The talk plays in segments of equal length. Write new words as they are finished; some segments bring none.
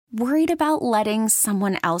Worried about letting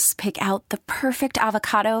someone else pick out the perfect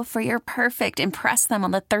avocado for your perfect impress them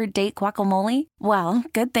on the third date guacamole? Well,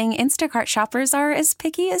 good thing Instacart shoppers are as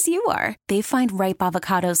picky as you are. They find ripe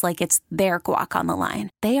avocados like it's their guac on the line.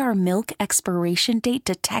 They are milk expiration date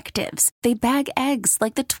detectives. They bag eggs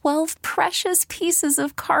like the 12 precious pieces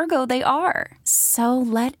of cargo they are. So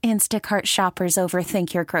let Instacart shoppers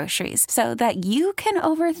overthink your groceries so that you can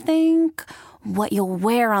overthink what you'll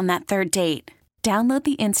wear on that third date. Download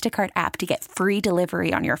the Instacart app to get free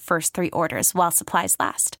delivery on your first 3 orders while supplies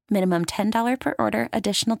last. Minimum $10 per order.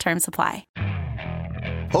 Additional terms apply.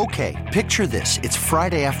 Okay, picture this. It's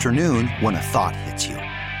Friday afternoon when a thought hits you.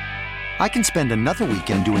 I can spend another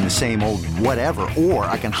weekend doing the same old whatever, or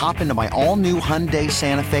I can hop into my all-new Hyundai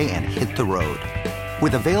Santa Fe and hit the road.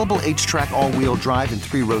 With available H-Track all-wheel drive and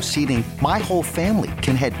 3-row seating, my whole family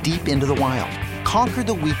can head deep into the wild. Conquer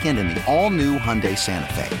the weekend in the all-new Hyundai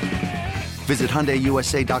Santa Fe. Visit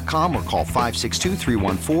HyundaiUSA.com or call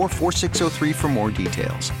 562-314-4603 for more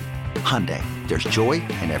details. Hyundai, there's joy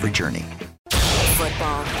in every journey.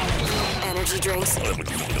 Football, energy drinks,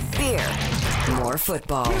 beer, more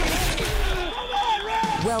football.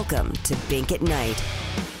 Welcome to Bink at Night.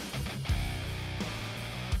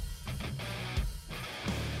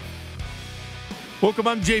 Welcome,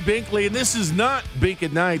 I'm Jay Binkley, and this is not Bink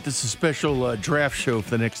at Night. This is a special draft show for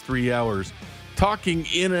the next 3 hours. Talking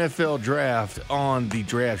NFL Draft on the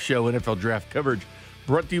Draft Show, NFL Draft coverage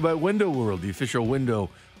brought to you by Window World, the official window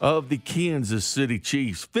of the Kansas City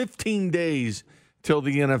Chiefs. 15 days till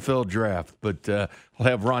the NFL Draft, but I'll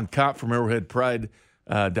have Ron Kopp from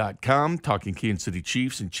ArrowheadPride.com talking Kansas City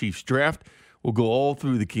Chiefs and Chiefs Draft. We'll go all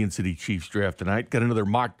through the Kansas City Chiefs Draft tonight. Got another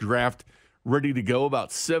mock draft ready to go about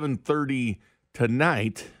 7:30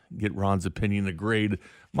 tonight. Get Ron's opinion, a grade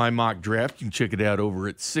my mock draft. You can check it out over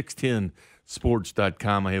at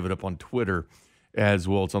 610sports.com. I have it up on Twitter as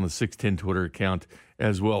well. It's on the 610 Twitter account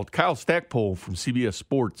as well. Kyle Stackpole from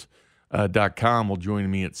CBSSports.com will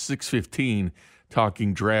join me at 6:15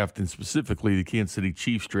 talking draft and specifically the Kansas City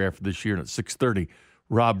Chiefs draft this year. And at 6:30,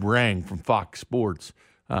 Rob Rang from Fox Sports,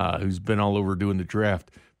 who's been all over doing the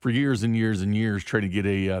draft for years and years and years, trying to get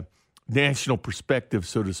a national perspective,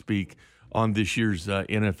 so to speak, on this year's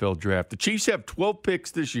NFL draft. The Chiefs have 12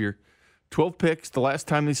 picks this year. 12 picks. The last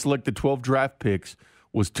time they selected 12 draft picks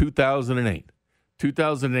was 2008.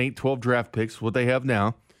 2008, 12 draft picks, what they have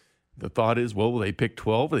now. The thought is, well, will they pick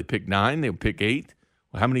 12? Will they pick 9? They'll pick 8?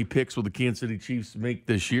 Well, how many picks will the Kansas City Chiefs make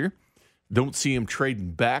this year? Don't see them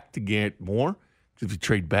trading back to get more. If you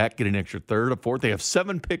trade back, get an extra third, a fourth. They have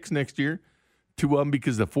 7 picks next year. 2 of them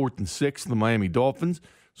because the 4th and 6th, the Miami Dolphins.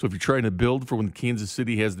 So if you're trying to build for when Kansas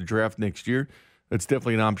City has the draft next year, that's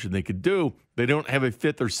definitely an option they could do. They don't have a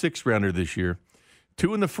 5th or 6th rounder this year.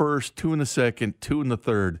 2 in the 1st, 2 in the 2nd, 2 in the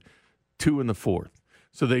 3rd, 2 in the 4th.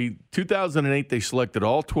 So 2008, they selected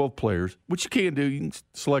all 12 players, which you can do. You can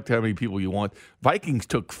select how many people you want. Vikings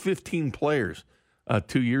took 15 players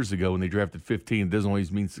 2 years ago when they drafted 15. It doesn't always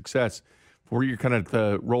mean success. Where you're kind of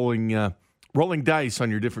rolling dice on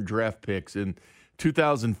your different draft picks. And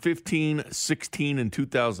 2015, 16, and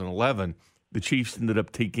 2011, the Chiefs ended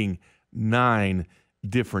up taking 9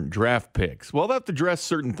 different draft picks. Well, they'll have to address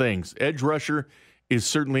certain things. Edge rusher is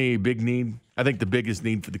certainly a big need. I think the biggest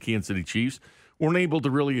need for the Kansas City Chiefs. Weren't able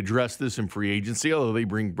to really address this in free agency, although they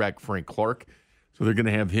bring back Frank Clark. So they're going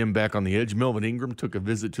to have him back on the edge. Melvin Ingram took a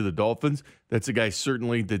visit to the Dolphins. That's a guy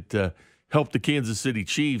certainly that helped the Kansas City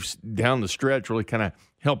Chiefs down the stretch, really kind of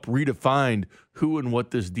help redefine who and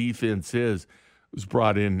what this defense is. Was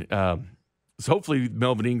brought in. So hopefully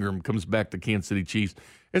Melvin Ingram comes back to Kansas City Chiefs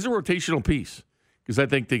as a rotational piece because I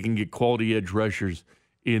think they can get quality edge rushers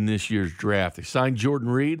in this year's draft. They signed Jordan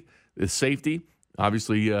Reed, the safety,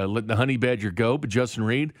 obviously letting the Honey Badger go, but Justin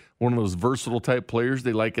Reed, one of those versatile type players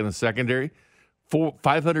they like in the secondary.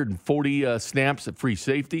 540 snaps at free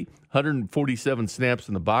safety, 147 snaps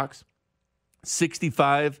in the box,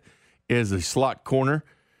 65 as a slot corner.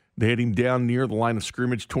 They had him down near the line of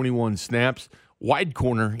scrimmage, 21 snaps. Wide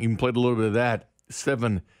corner, even played a little bit of that,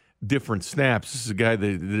 7 different snaps. This is a guy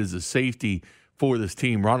that is a safety for this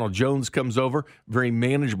team. Ronald Jones comes over, very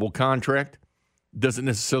manageable contract. Doesn't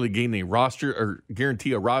necessarily gain a roster or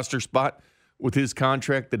guarantee a roster spot with his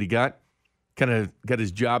contract that he got. Kind of got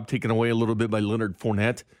his job taken away a little bit by Leonard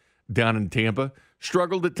Fournette down in Tampa.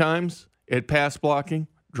 Struggled at times at pass blocking.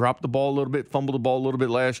 Dropped the ball a little bit, fumbled the ball a little bit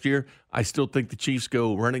last year. I still think the Chiefs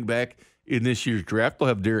go running back in this year's draft. They'll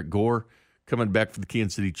have Derek Gore coming back for the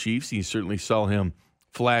Kansas City Chiefs. You certainly saw him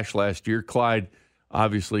flash last year. Clyde,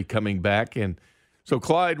 obviously, coming back. And so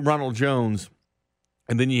Clyde, Ronald Jones,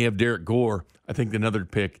 and then you have Derek Gore, I think another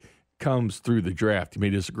pick, comes through the draft. You may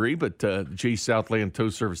disagree, but J Southland Tow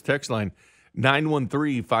Service text line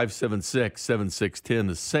 913-576-7610,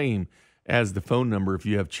 the same as the phone number if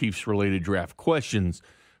you have Chiefs-related draft questions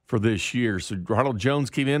for this year. So Ronald Jones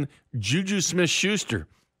came in. Juju Smith-Schuster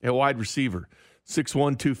at wide receiver,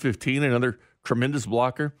 6'1", 215, another tremendous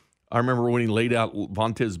blocker. I remember when he laid out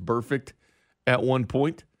Vontaze Burfict at one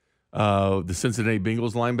point, the Cincinnati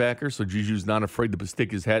Bengals linebacker, so Juju's not afraid to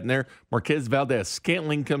stick his hat in there. Marquez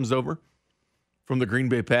Valdez-Scantling comes over from the Green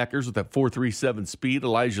Bay Packers with that 4.37 speed.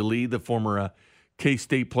 Elijah Lee, the former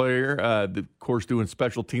K-State player, of course doing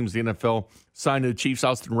special teams, the NFL, signed to the Chiefs.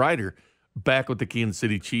 Austin Ryder back with the Kansas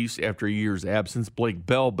City Chiefs after a year's absence. Blake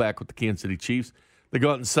Bell back with the Kansas City Chiefs. They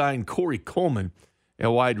go out and sign Corey Coleman, a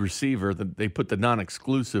wide receiver. They put the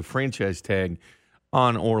non-exclusive franchise tag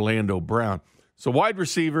on Orlando Brown. So wide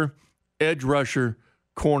receiver, edge rusher,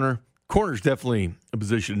 corner. Corner's definitely a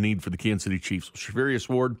position of need for the Kansas City Chiefs. Shavarius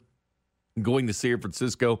Ward going to San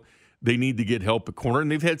Francisco. They need to get help at corner, and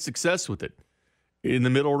they've had success with it in the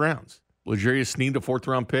middle rounds. L'Jarius Sneed, a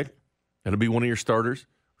fourth-round pick. That'll be one of your starters.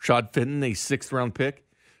 Rashad Fenton, a sixth-round pick.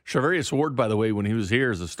 Shavarius Ward, by the way, when he was here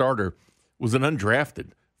as a starter, was an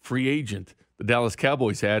undrafted free agent the Dallas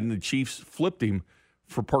Cowboys had, and the Chiefs flipped him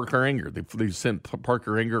for Parker Enger. They sent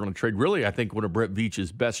Parker Enger on a trade. Really, I think one of Brett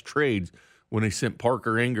Veach's best trades when they sent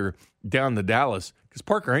Parker Enger down to Dallas, because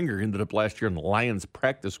Parker Enger ended up last year in the Lions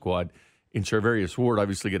practice squad, and Shavarius Ward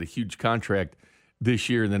obviously got a huge contract this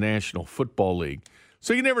year in the National Football League.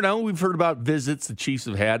 So you never know. We've heard about visits the Chiefs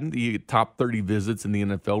have had, the top 30 visits in the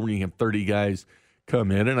NFL when you have 30 guys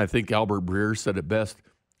come in, and I think Albert Breer said it best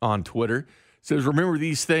on Twitter. Says, remember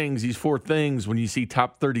these things, these four things, when you see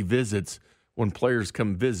top 30 visits, when players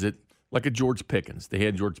come visit, like a George Pickens. They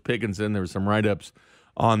had George Pickens in. There were some write-ups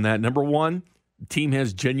on that. Number one, the team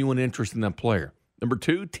has genuine interest in that player. Number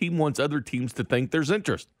two, team wants other teams to think there's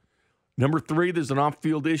interest. Number three, there's an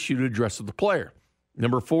off-field issue to address with the player.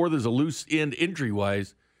 Number four, there's a loose end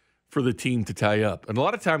injury-wise for the team to tie up. And a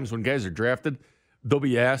lot of times when guys are drafted, they'll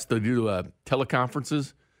be asked, they'll do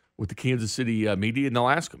teleconferences with the Kansas City media, and they'll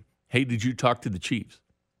ask them, hey, did you talk to the Chiefs?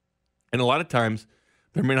 And a lot of times,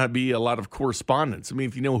 there may not be a lot of correspondence. I mean,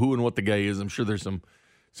 if you know who and what the guy is, I'm sure there's some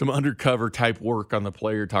undercover type work on the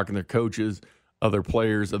player, talking to their coaches, other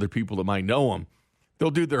players, other people that might know them.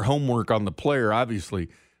 They'll do their homework on the player, obviously,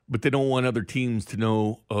 but they don't want other teams to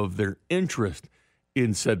know of their interest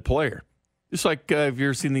in said player. Just like if you've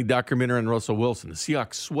ever seen the documentary on Russell Wilson, the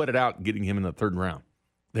Seahawks sweated out getting him in the third round.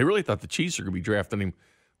 They really thought the Chiefs were going to be drafting him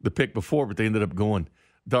the pick before, but they ended up going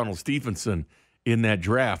Donald Stephenson in that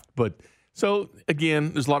draft. But so,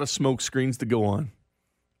 again, there's a lot of smoke screens to go on.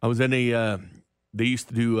 I was in they used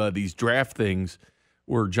to do these draft things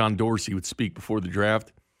where John Dorsey would speak before the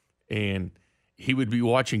draft, and he would be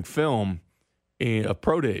watching film of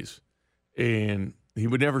pro days, and he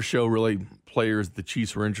would never show really players the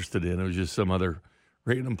Chiefs were interested in. It was just some other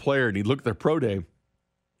random player, and he'd look at their pro day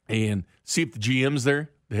and see if the GM's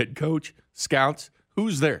there, the head coach, scouts,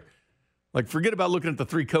 who's there. Like, forget about looking at the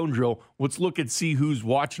three-cone drill. Let's look and see who's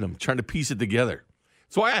watching them, trying to piece it together.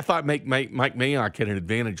 So I thought Mike Mayock had an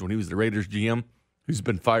advantage when he was the Raiders GM, who's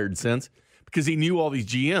been fired since, because he knew all these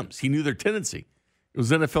GMs. He knew their tendency. It was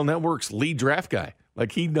NFL Network's lead draft guy.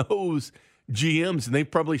 Like, he knows GMs, and they've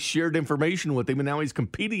probably shared information with him, and now he's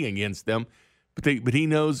competing against them. But he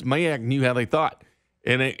knows, Mayock knew how they thought.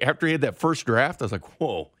 And after he had that first draft, I was like,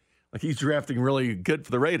 whoa. Like, he's drafting really good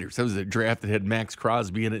for the Raiders. That was a draft that had Max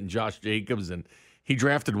Crosby in it and Josh Jacobs, and he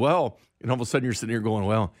drafted well. And all of a sudden, you're sitting here going,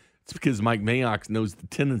 well, it's because Mike Mayock knows the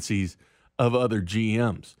tendencies of other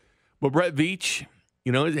GMs. But Brett Veach,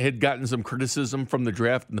 had gotten some criticism from the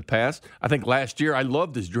draft in the past. I think last year, I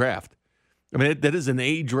loved his draft. I mean, that is an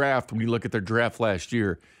A draft when you look at their draft last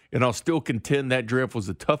year. And I'll still contend that draft was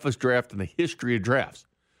the toughest draft in the history of drafts.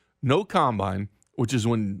 No combine, which is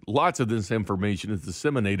when lots of this information is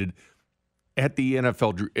disseminated at the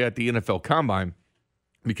NFL Combine,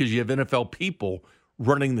 because you have NFL people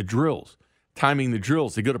running the drills, timing the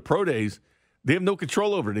drills. They go to pro days, they have no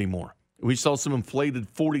control over it anymore. We saw some inflated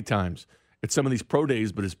 40 times at some of these pro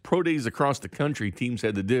days, but as pro days across the country, teams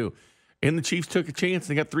had to do. And the Chiefs took a chance.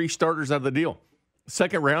 They got 3 starters out of the deal. The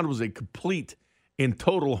second round was a complete and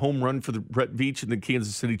total home run for the Brett Veach and the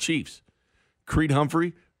Kansas City Chiefs. Creed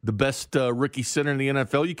Humphrey, the best rookie center in the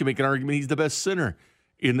NFL. You can make an argument he's the best center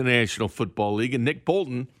in the National Football League. And Nick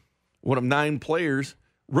Bolton, one of 9 players,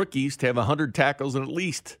 rookies, to have 100 tackles and at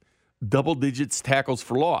least double digits tackles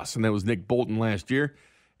for loss. And that was Nick Bolton last year.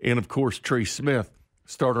 And, of course, Trey Smith,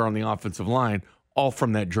 starter on the offensive line, all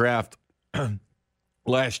from that draft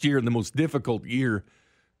last year, in the most difficult year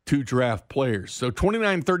to draft players. So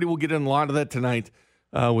 29-30, we'll get in a lot of that tonight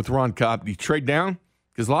with Ron Kopp. Do you trade down?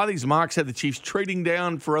 Because a lot of these mocks had the Chiefs trading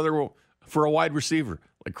down for a wide receiver,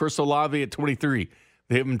 like Chris Olave at 23.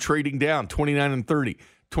 They have them trading down, 29 and 30.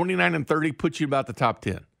 29 and 30 puts you about the top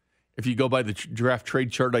 10. If you go by the draft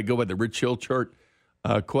trade chart, I go by the Rich Hill chart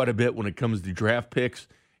quite a bit when it comes to draft picks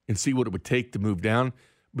and see what it would take to move down.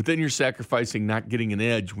 But then you're sacrificing not getting an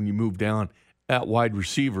edge when you move down at wide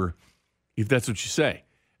receiver, if that's what you say.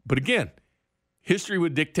 But again, history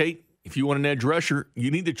would dictate if you want an edge rusher, you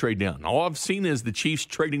need to trade down. All I've seen is the Chiefs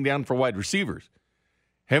trading down for wide receivers.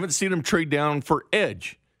 Haven't seen them trade down for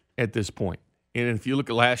edge at this point. And if you look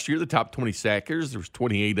at last year, the top 20 sackers, there was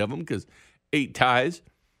 28 of them because 8 ties.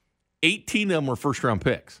 18 of them were first-round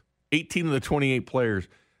picks. 18 of the 28 players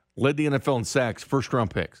led the NFL in sacks, first-round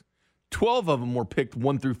picks. 12 of them were picked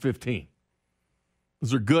 1 through 15.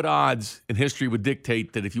 Those are good odds, and history would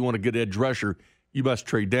dictate that if you want a good edge rusher, you must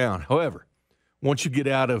trade down. However, once you get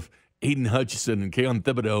out of Aiden Hutchinson and Keon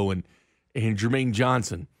Thibodeau and Jermaine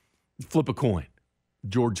Johnson, flip a coin.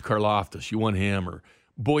 George Karlaftis, you want him, or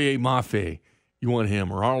Boye Mafe, you want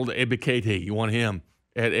him, or Arnold Ebiketie, you want him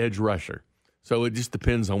at edge rusher. So it just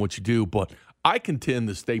depends on what you do. But I contend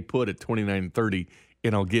to stay put at 29-30,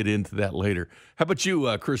 and I'll get into that later. How about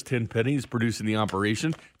you, Chris Tenpenny, who's producing the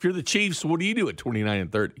operation? If you're the Chiefs, what do you do at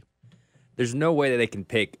 29-30? There's no way that they can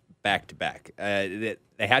pick back-to-back. They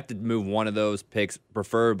have to move one of those picks,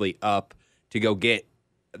 preferably up, to go get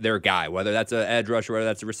their guy, whether that's an edge rusher, whether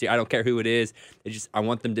that's a receiver. I don't care who it is. I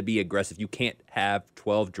want them to be aggressive. You can't have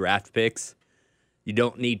 12 draft picks. You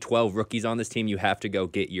don't need 12 rookies on this team. You have to go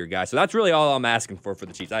get your guy. So that's really all I'm asking for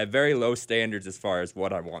the Chiefs. I have very low standards as far as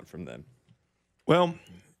what I want from them. Well,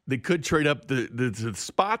 they could trade up. The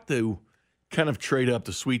spot to kind of trade up,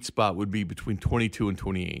 the sweet spot would be between 22 and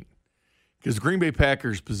 28. Because Green Bay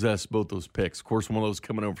Packers possess both those picks. Of course, one of those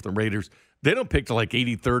coming over from the Raiders. They don't pick to like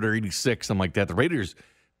 83rd or 86th, something like that. The Raiders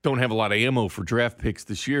don't have a lot of ammo for draft picks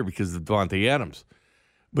this year because of Devontae Adams.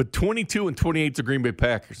 But 22 and 28 to Green Bay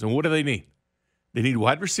Packers. And what do they need? They need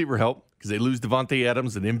wide receiver help because they lose Devontae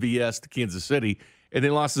Adams and MVS to Kansas City, and they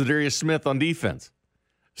lost Zadarius Smith on defense.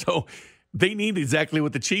 So they need exactly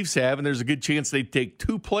what the Chiefs have, and there's a good chance they'd take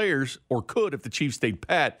 2 players, or could if the Chiefs stayed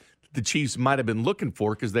pat, the Chiefs might have been looking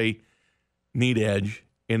for because they need edge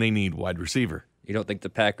and they need wide receiver. You don't think the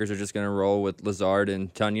Packers are just going to roll with Lazard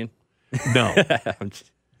and Tunyon? No.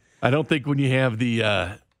 I don't think when you have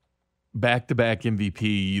the back-to-back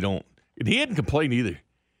MVP, you don't – and he hadn't complained either.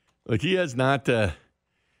 Like, he has not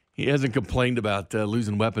he hasn't complained about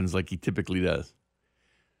losing weapons like he typically does.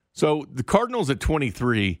 So the Cardinals at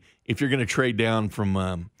 23, if you're going to trade down from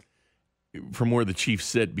where the Chiefs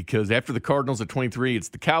sit, because after the Cardinals at 23, it's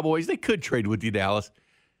the Cowboys. They could trade with you, Dallas.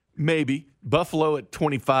 Maybe. Buffalo at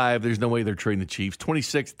 25, there's no way they're trading the Chiefs.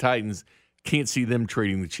 26, Titans, can't see them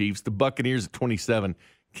trading the Chiefs. The Buccaneers at 27,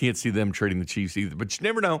 can't see them trading the Chiefs either. But you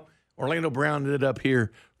never know. Orlando Brown ended up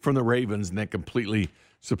here from the Ravens, and that completely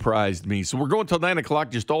surprised me. So we're going till 9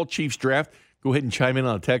 o'clock, just all Chiefs draft. Go ahead and chime in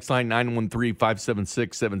on the text line,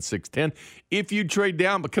 913-576-7610. If you trade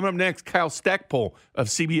down, but coming up next, Kyle Stackpole of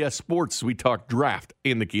CBS Sports. We talk draft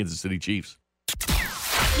and the Kansas City Chiefs.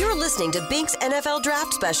 You're listening to Bink's NFL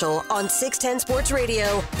Draft Special on 610 Sports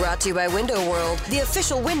Radio, brought to you by Window World, the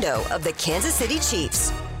official window of the Kansas City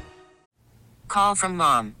Chiefs. Call from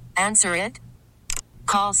mom. Answer it.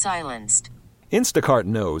 Call silenced. Instacart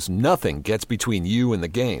knows nothing gets between you and the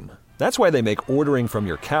game. That's why they make ordering from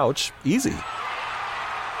your couch easy.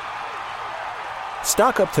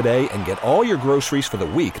 Stock up today and get all your groceries for the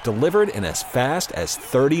week delivered in as fast as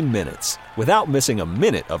 30 minutes without missing a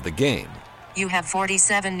minute of the game. You have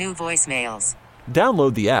 47 new voicemails.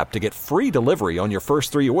 Download the app to get free delivery on your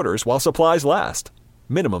first 3 orders while supplies last.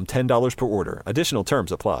 Minimum $10 per order. Additional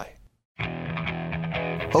terms apply.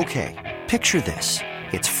 Okay, picture this.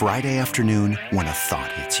 It's Friday afternoon when a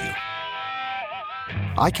thought hits you.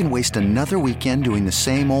 I can waste another weekend doing the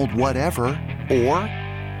same old whatever, or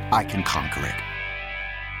I can conquer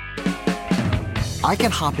it. I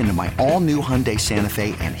can hop into my all-new Hyundai Santa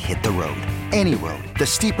Fe and hit the road. Any road. The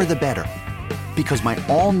steeper, the better. Because my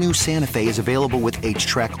all-new Santa Fe is available with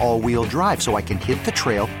H-Track all-wheel drive, so I can hit the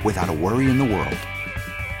trail without a worry in the world.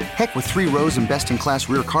 Heck, with 3 rows and best-in-class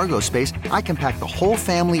rear cargo space, I can pack the whole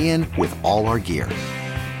family in with all our gear.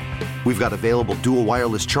 We've got available dual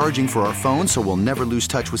wireless charging for our phones, so we'll never lose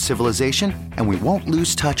touch with civilization, and we won't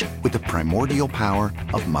lose touch with the primordial power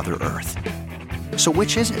of Mother Earth. So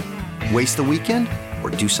which is it? Waste the weekend or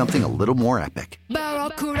do something a little more epic?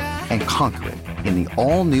 And conquer it in the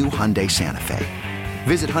all-new Hyundai Santa Fe.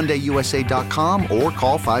 Visit HyundaiUSA.com or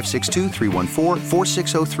call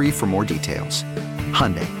 562-314-4603 for more details.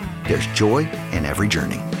 Hyundai, there's joy in every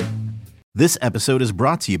journey. This episode is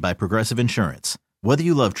brought to you by Progressive Insurance. Whether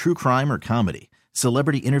you love true crime or comedy,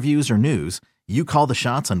 celebrity interviews or news, you call the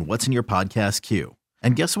shots on what's in your podcast queue.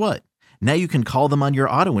 And guess what? Now you can call them on your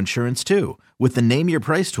auto insurance too with the Name Your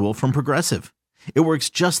Price tool from Progressive. It works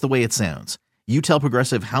just the way it sounds. You tell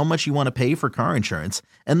Progressive how much you want to pay for car insurance,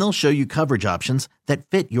 and they'll show you coverage options that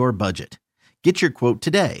fit your budget. Get your quote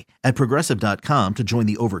today at Progressive.com to join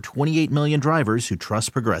the over 28 million drivers who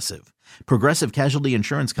trust Progressive. Progressive Casualty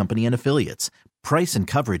Insurance Company and Affiliates. Price and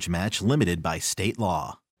coverage match limited by state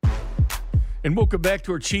law. And welcome back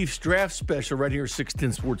to our Chiefs Draft Special right here,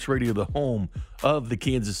 610 Sports Radio, the home of the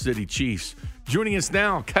Kansas City Chiefs. Joining us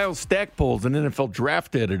now, Kyle Stackpole is an NFL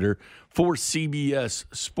draft editor for CBS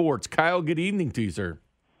Sports. Kyle, good evening to you, sir.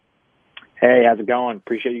 Hey, how's it going?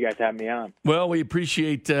 Appreciate you guys having me on. Well, we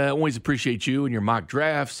always appreciate you and your mock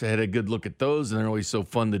drafts. I had a good look at those, and they're always so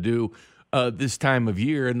fun to do this time of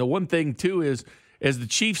year. And the one thing, too, is as the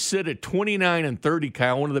Chiefs sit at 29 and 30,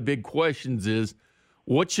 Kyle, one of the big questions is,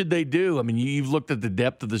 what should they do? I mean, you've looked at the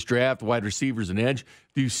depth of this draft, wide receivers and edge.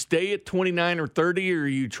 Do you stay at 29 or 30, or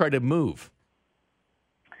you try to move?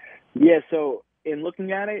 Yeah, so in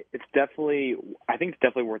looking at it, I think it's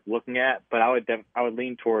definitely worth looking at, but I would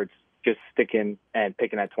lean towards just sticking and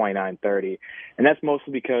picking at 29, 30. And that's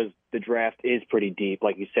mostly because the draft is pretty deep,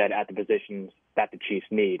 like you said, at the positions that the Chiefs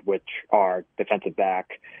need, which are defensive back,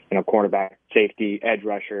 cornerback, safety, edge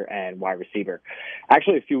rusher, and wide receiver.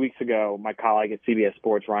 Actually, a few weeks ago, my colleague at CBS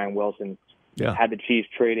Sports, Ryan Wilson, had the Chiefs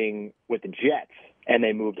trading with the Jets, and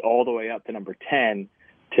they moved all the way up to number 10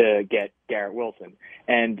 to get Garrett Wilson.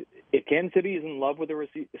 And if Kansas City is in love with a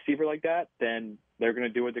receiver like that, then they're going to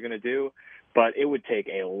do what they're going to do. But it would take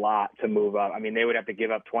a lot to move up. I mean, they would have to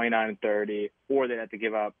give up 29 and 30, or they'd have to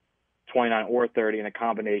give up 29 or 30 in a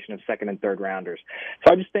combination of second and third rounders.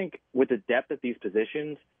 So I just think with the depth at these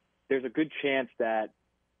positions, there's a good chance that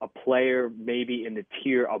a player maybe in the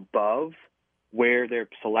tier above where they're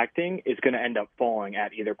selecting is going to end up falling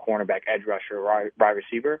at either cornerback, edge rusher, or wide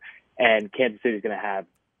receiver, and Kansas City is going to have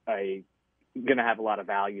a lot of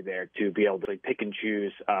value there to be able to pick and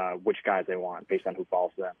choose which guys they want based on who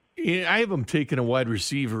falls to them. Yeah, I have them taking a wide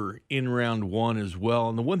receiver in round one as well.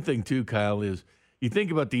 And the one thing, too, Kyle, is you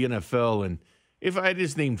think about the NFL, and if I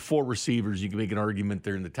just named four receivers, you can make an argument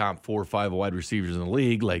they're in the top 4 or 5 wide receivers in the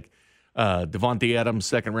league, like Devontae Adams,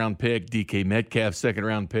 second-round pick, DK Metcalf,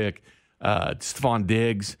 second-round pick, Stephon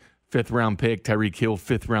Diggs, 5th-round pick, Tyreek Hill,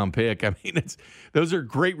 5th-round pick. I mean, those are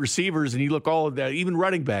great receivers, and you look all of that, even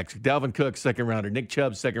running backs, Dalvin Cook, second-rounder, Nick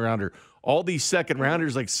Chubb, second-rounder, all these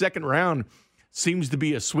second-rounders, like second round seems to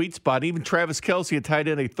be a sweet spot. Even Travis Kelce, a tight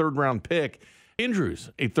end, a 3rd-round pick. Andrews,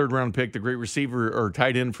 a 3rd-round pick, the great receiver or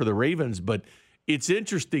tight end for the Ravens. But it's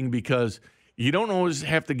interesting because you don't always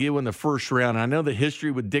have to go in the first round. I know the history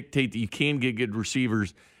would dictate that you can get good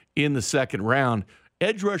receivers in the second round.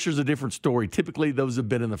 Edge rusher is a different story. Typically, those have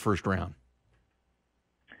been in the first round.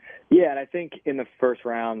 Yeah, and I think in the first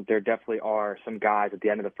round, there definitely are some guys at the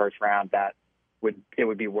end of the first round that it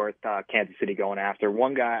would be worth Kansas City going after.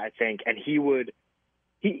 One guy, I think, and he would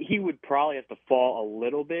probably have to fall a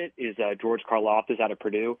little bit, is George Karlaftis out of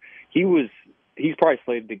Purdue. He's probably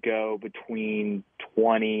slated to go between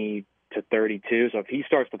 20 to 32. So if he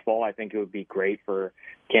starts to fall, I think it would be great for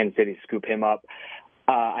Kansas City to scoop him up.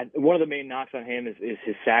 One of the main knocks on him is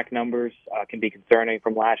his sack numbers can be concerning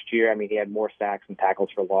from last year. I mean, he had more sacks and tackles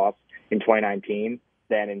for loss in 2019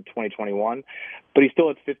 than in 2021. But he still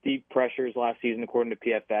had 50 pressures last season, according to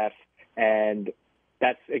PFF. And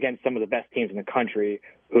that's against some of the best teams in the country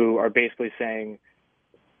who are basically saying,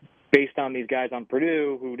 based on these guys on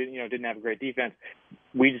Purdue who didn't have a great defense,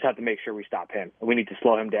 we just have to make sure we stop him. We need to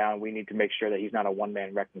slow him down. We need to make sure that he's not a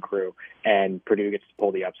one-man wrecking crew and Purdue gets to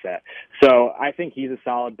pull the upset. So I think he's a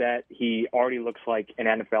solid bet. He already looks like an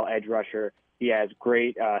NFL edge rusher. He has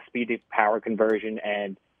great speed to power conversion,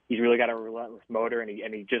 and he's really got a relentless motor, and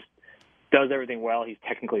he just does everything well. He's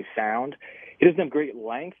technically sound. He doesn't have great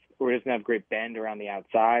length or he doesn't have great bend around the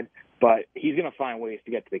outside, but he's going to find ways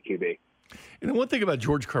to get to the QB. And the one thing about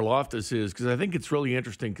George Karlaftis is, because I think it's really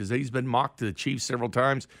interesting, because he's been mocked to the Chiefs several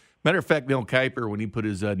times. Matter of fact, Mel Kiper, when he put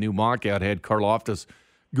his new mock out, had Karlaftis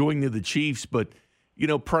going to the Chiefs. But,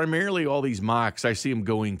 primarily all these mocks, I see him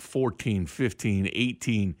going 14, 15,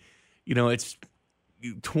 18. It's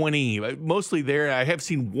 20. Mostly there. I have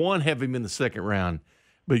seen one have him in the second round.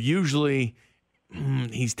 But usually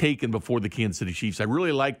he's taken before the Kansas City Chiefs. I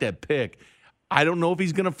really like that pick. I don't know if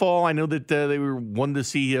he's going to fall. I know that they were wanting to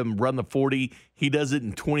see him run the 40. He does it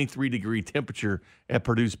in 23-degree temperature at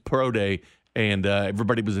Purdue's Pro Day, and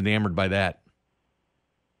everybody was enamored by that.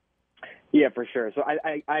 Yeah, for sure. So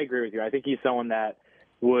I agree with you. I think he's someone that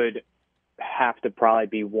would have to probably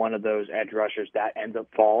be one of those edge rushers that ends up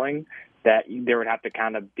falling, that there would have to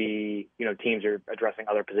kind of be, teams are addressing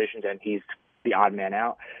other positions and he's the odd man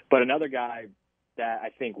out. But another guy that I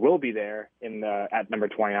think will be there at number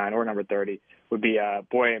 29 or number 30 would be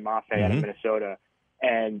Boye Mafe out of Minnesota.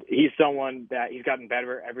 And he's someone that he's gotten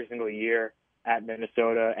better every single year at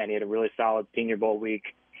Minnesota, and he had a really solid Senior Bowl week.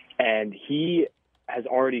 And he has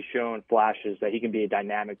already shown flashes that he can be a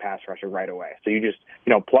dynamic pass rusher right away. So you just,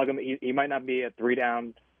 plug him. He might not be a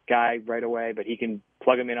 3-down guy right away, but he can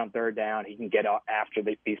plug him in on 3rd down. He can get after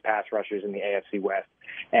these pass rushers in the AFC West,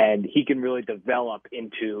 and he can really develop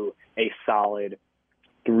into a solid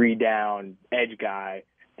 3-down edge guy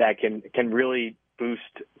that can really boost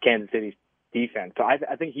Kansas City's defense. So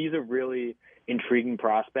I think he's a really intriguing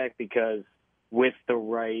prospect because with the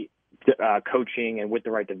right coaching and with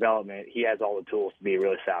the right development, he has all the tools to be a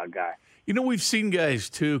really solid guy. We've seen guys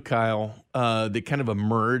too, Kyle, that kind of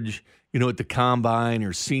emerge, at the Combine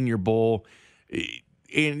or Senior Bowl.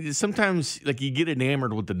 And sometimes, like, you get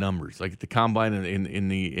enamored with the numbers, like at the Combine and in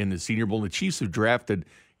the Senior Bowl. The Chiefs have drafted,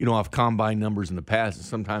 off Combine numbers in the past, and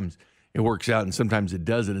sometimes it works out and sometimes it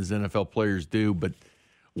doesn't, as NFL players do. But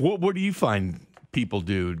what do you find people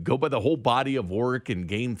do? Go by the whole body of work and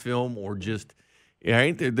game film, or just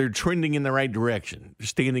they're trending in the right direction? They're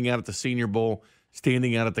standing out at the Senior Bowl,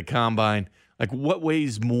 standing out at the Combine. Like, what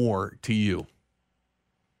weighs more to you?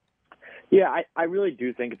 Yeah, I really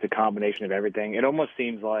do think it's a combination of everything. It almost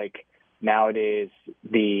seems like nowadays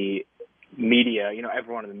the media,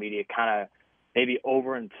 everyone in the media kind of maybe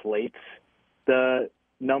overinflates the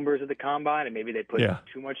numbers of the Combine, and maybe they put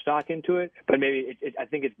too much stock into it. But maybe I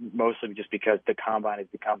think it's mostly just because the Combine has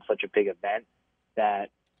become such a big event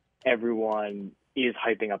that everyone is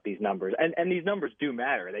hyping up these numbers. And these numbers do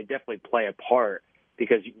matter. They definitely play a part,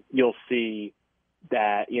 because you'll see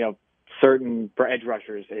that, certain, for edge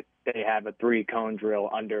rushers, if they have a 3-cone drill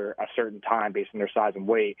under a certain time based on their size and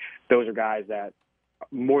weight, those are guys that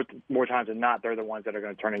more times than not, they're the ones that are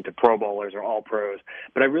going to turn into Pro Bowlers or All Pros.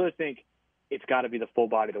 But I really think it's got to be the full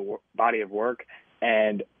body of work.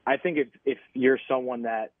 And I think if you're someone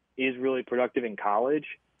that is really productive in college,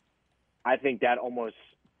 I think that almost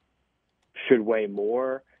should weigh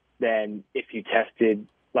more than if you tested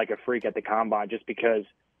like a freak at the Combine, just because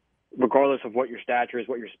regardless of what your stature is,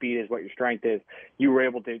 what your speed is, what your strength is, you were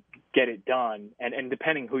able to get it done. And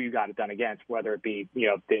depending who you got it done against, whether it be,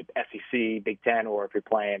 the SEC, Big Ten, or if you're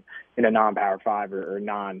playing in a non-Power 5 or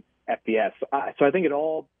non-FBS. So I think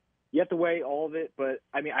you have to weigh all of it. But,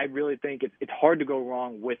 I really think it's hard to go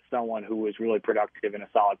wrong with someone who is really productive in a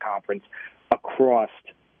solid conference across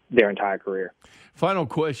their entire career. Final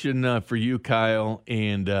question for you, Kyle.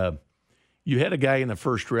 And you had a guy in the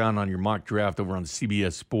first round on your mock draft over on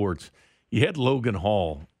CBS Sports. You had Logan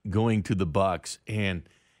Hall going to the Bucs, and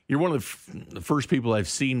you're one of the first people I've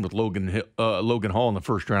seen with Logan Hall in the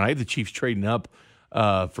first round. I had the Chiefs trading up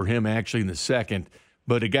for him actually in the second,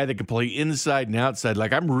 but a guy that can play inside and outside.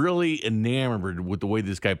 Like, I'm really enamored with the way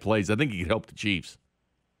this guy plays. I think he could help the Chiefs.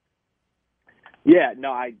 Yeah,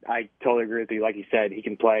 no, I totally agree with you. Like you said, he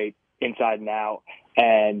can play inside and out,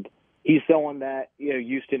 and he's someone that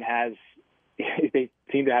Houston has. They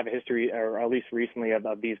seem to have a history, or at least recently, of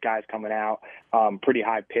these guys coming out, pretty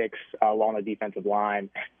high picks along the defensive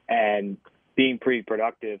line and being pretty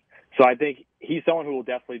productive. So I think he's someone who will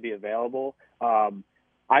definitely be available.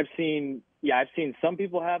 I've seen some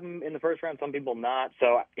people have him in the first round, some people not.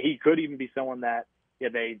 So he could even be someone that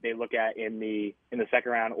they look at in the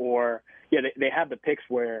second round, or they have the picks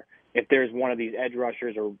where if there's one of these edge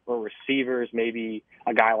rushers or receivers, maybe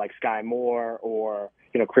a guy like Sky Moore or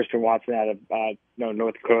Christian Watson out of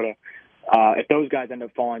North Dakota, if those guys end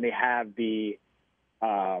up falling, they have the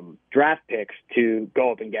draft picks to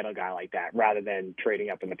go up and get a guy like that rather than trading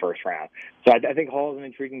up in the first round. So I think Hall is an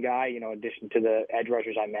intriguing guy, in addition to the edge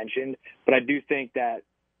rushers I mentioned. But I do think that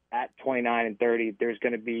at 29 and 30, there's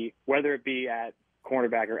going to be, whether it be at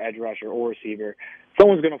cornerback or edge rusher or receiver,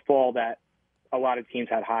 someone's going to fall that a lot of teams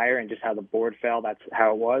had higher, and just how the board fell, that's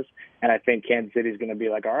how it was. And I think Kansas City is going to be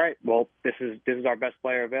like, all right, well, this is our best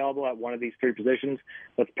player available at one of these 3 positions.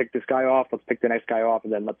 Let's pick this guy off. Let's pick the next guy off,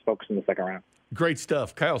 and then let's focus in the second round. Great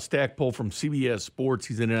stuff. Kyle Stackpole from CBS Sports.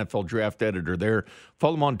 He's an NFL draft editor there.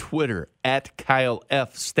 Follow him on Twitter at Kyle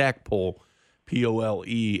F. Stackpole,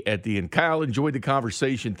 P-O-L-E at the end. Kyle, enjoyed the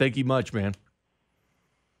conversation. Thank you much, man.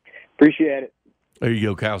 Appreciate it. There you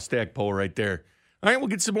go, Kyle Stackpole right there. All right, we'll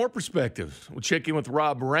get some more perspectives. We'll check in with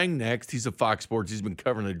Rob Rang next. He's at Fox Sports. He's been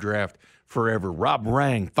covering the draft forever. Rob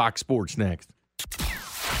Rang, Fox Sports next.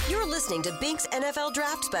 You're listening to Bink's NFL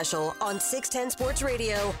Draft Special on 610 Sports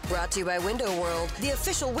Radio, brought to you by Window World, the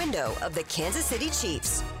official window of the Kansas City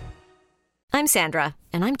Chiefs. I'm Sandra,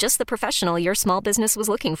 and I'm just the professional your small business was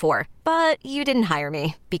looking for. But you didn't hire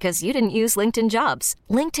me because you didn't use LinkedIn Jobs.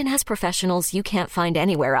 LinkedIn has professionals you can't find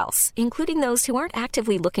anywhere else, including those who aren't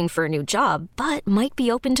actively looking for a new job, but might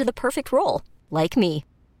be open to the perfect role, like me.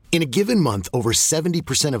 In a given month, over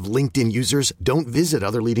 70% of LinkedIn users don't visit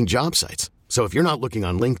other leading job sites. So if you're not looking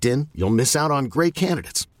on LinkedIn, you'll miss out on great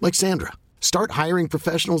candidates like Sandra. Start hiring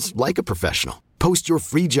professionals like a professional. Post your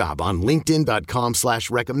free job on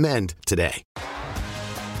linkedin.com/recommend today.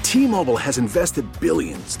 T-Mobile has invested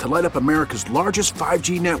billions to light up America's largest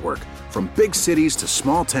 5G network, from big cities to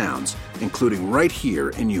small towns, including right here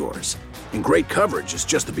in yours. And great coverage is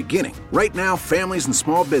just the beginning. Right now, families and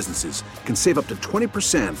small businesses can save up to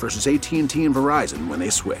 20% versus AT&T and Verizon when they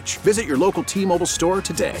switch. Visit your local T-Mobile store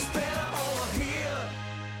today.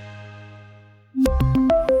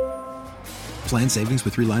 Plan savings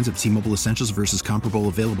with 3 lines of T-Mobile Essentials versus comparable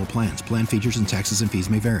available plans. Plan features and taxes and fees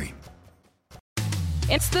may vary.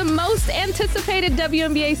 It's the most anticipated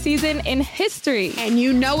WNBA season in history. And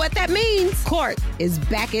you know what that means. Court is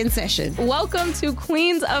back in session. Welcome to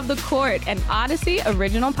Queens of the Court, an Odyssey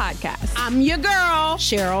original podcast. I'm your girl,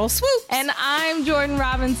 Cheryl Swoops. And I'm Jordan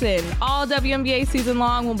Robinson. All WNBA season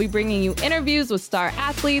long, we'll be bringing you interviews with star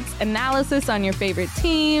athletes, analysis on your favorite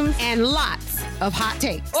teams, and lots of hot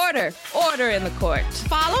takes. Order in the court.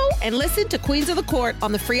 Follow and listen to Queens of the Court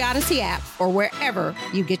on the free Odyssey app or wherever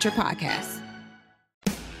you get your podcasts.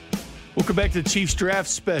 Welcome back to the Chiefs Draft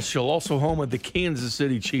Special, also home of the Kansas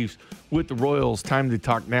City Chiefs with the Royals. Time to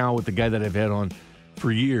talk now with the guy that I've had on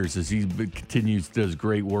for years as he continues, does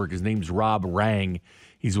great work. His name's Rob Rang.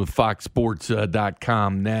 He's with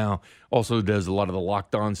FoxSports.com now. Also does a lot of the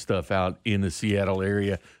Locked On stuff out in the Seattle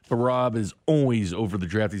area. But Rob is always over the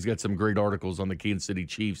draft. He's got some great articles on the Kansas City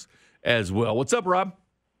Chiefs as well. What's up, Rob?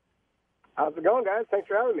 How's it going, guys? Thanks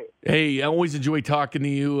for having me. Hey, I always enjoy talking to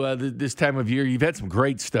you this time of year. You've had some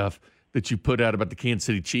great stuff that you put out about the Kansas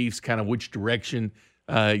City Chiefs, kind of which direction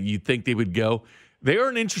you think they would go. They are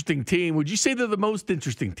an interesting team. Would you say they're the most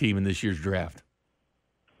interesting team in this year's draft?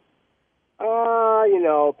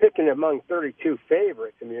 Picking among 32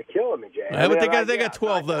 favorites, I mean, you're killing me, Jay. But they got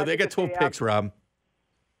 12, though. They got 12 picks, Rob.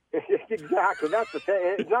 Exactly. That's the thing.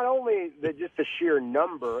 It's not only just the sheer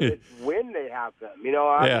number, it's when they have them.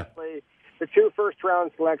 Obviously, the 2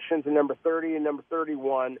 first-round selections are number 30 and number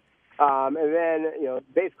 31. And then,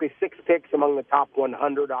 basically 6 picks among the top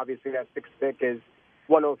 100. Obviously, that 6th pick is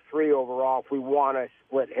 103 overall if we want to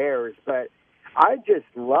split hairs. But I just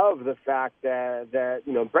love the fact that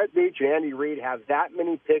Brett Veach and Andy Reid have that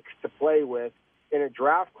many picks to play with in a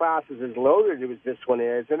draft class as loaded as this one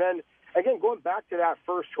is. And then, again, going back to that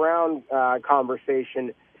first-round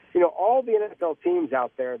conversation, all the NFL teams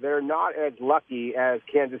out there, they're not as lucky as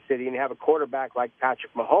Kansas City and have a quarterback like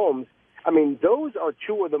Patrick Mahomes. I mean, those are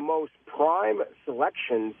 2 of the most prime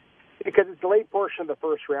selections because it's the late portion of the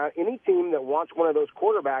first round. Any team that wants one of those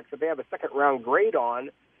quarterbacks that they have a second-round grade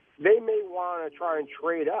on, they may want to try and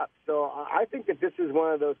trade up. So I think that this is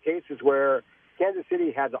one of those cases where Kansas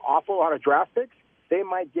City has an awful lot of draft picks. They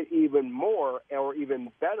might get even more or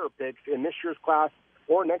even better picks in this year's class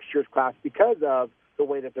or next year's class because of the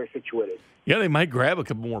way that they're situated. Yeah, they might grab a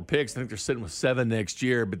couple more picks. I think they're sitting with 7 next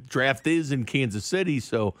year, but the draft is in Kansas City,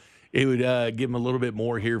 so it would give them a little bit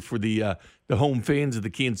more here for the home fans of the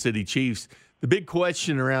Kansas City Chiefs. The big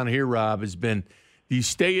question around here, Rob, has been, do you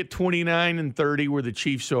stay at 29 and 30 where the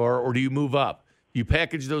Chiefs are, or do you move up? You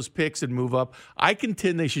package those picks and move up. I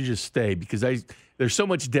contend they should just stay because there's so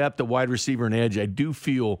much depth at wide receiver and edge. I do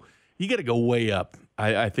feel you got to go way up,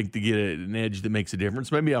 I think, to get an edge that makes a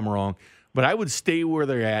difference. Maybe I'm wrong, but I would stay where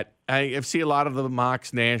they're at. I see a lot of the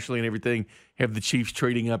mocks nationally and everything have the Chiefs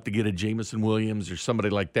trading up to get a Jameson Williams or somebody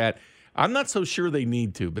like that. I'm not so sure they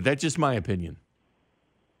need to, but that's just my opinion.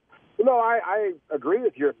 I agree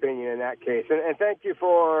with your opinion in that case. And thank you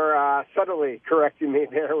for subtly correcting me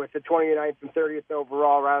there with the 29th and 30th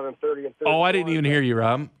overall rather than 30 and 31. Oh, I didn't even hear you,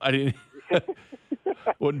 Rob. I didn't.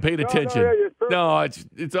 Wasn't paying attention. No,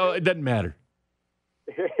 it's all. It doesn't matter.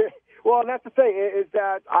 Well, and that's the thing is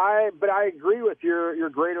that I agree with your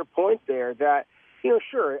greater point there that,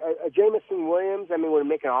 sure, a Jameson Williams, would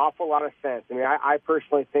make an awful lot of sense. I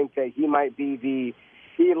personally think that he might be the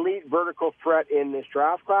elite vertical threat in this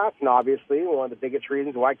draft class, and obviously one of the biggest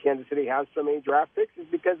reasons why Kansas City has so many draft picks is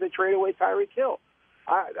because they trade away Tyreek Hill.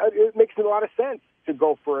 It makes a lot of sense to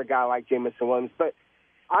go for a guy like Jameson Williams, but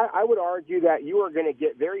I would argue that you are going to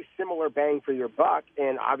get very similar bang for your buck,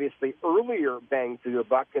 and obviously earlier bang for your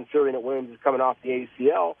buck, considering that Williams is coming off the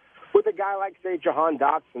ACL, with a guy like, say, Jahan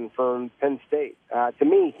Dotson from Penn State. To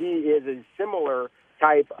me, he is a similar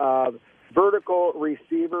type of vertical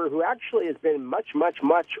receiver who actually has been much, much,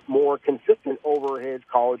 much more consistent over his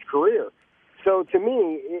college career. So to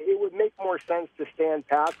me, it would make more sense to stand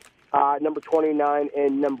past number 29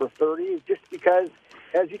 and number 30, just because,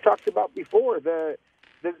 as you talked about before, the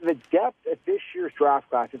depth at this year's draft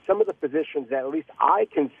class at some of the positions that at least I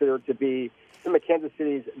consider to be some of Kansas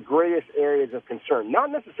City's greatest areas of concern.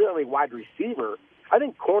 Not necessarily wide receiver. I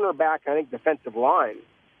think cornerback, I think defensive line.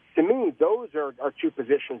 To me, those are two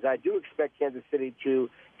positions I do expect Kansas City to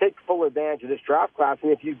take full advantage of this draft class.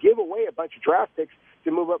 And if you give away a bunch of draft picks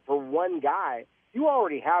to move up for one guy, you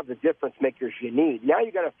already have the difference makers you need. Now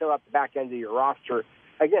you got to fill up the back end of your roster.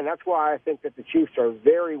 Again, that's why I think that the Chiefs are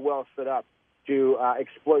very well set up to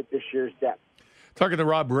exploit this year's depth. Talking to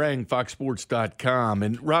Rob Rang, FoxSports.com.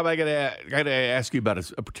 And, Rob, I gotta ask you about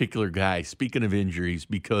a particular guy, speaking of injuries,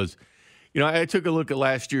 because, I took a look at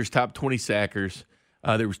last year's top 20 sackers.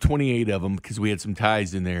 There was 28 of them because we had some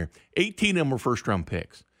ties in there. 18 of them were first-round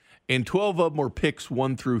picks, and 12 of them were picks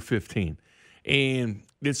 1 through 15. And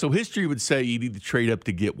so history would say you need to trade up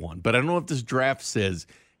to get one. But I don't know if this draft says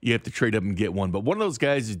you have to trade up and get one. But one of those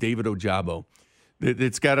guys is David Ojabo.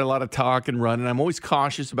 It's got a lot of talk and run, and I'm always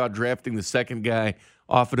cautious about drafting the second guy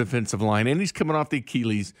off a defensive line. And he's coming off the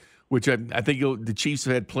Achilles, which I think the Chiefs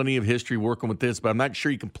have had plenty of history working with this, but I'm not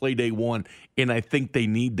sure he can play day one, and I think they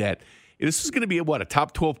need that. This is going to be a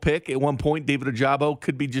top 12 pick at one point. David Ojabo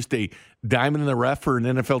could be just a diamond in the rough for an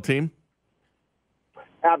NFL team.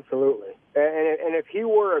 Absolutely. And if he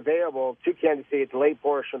were available to Kansas City at the late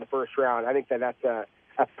portion of the first round, I think that's a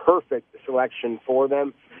perfect selection for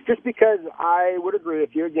them. Just because I would agree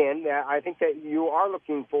with you again, I think that you are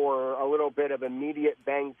looking for a little bit of immediate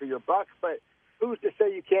bang for your buck, but who's to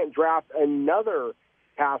say you can't draft another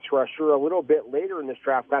pass rusher a little bit later in this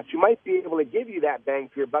draft class? You might be able to give you that bang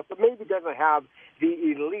for your buck, but maybe doesn't have the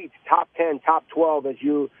elite top 10, top 12, as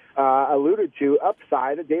you alluded to,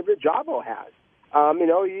 upside that David Ojabo has.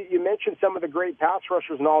 You mentioned some of the great pass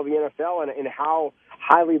rushers in all of the NFL and how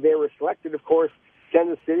highly they were selected. Of course,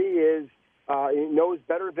 Kansas City knows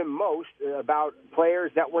better than most about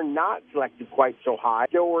players that were not selected quite so high,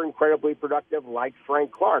 still were incredibly productive, like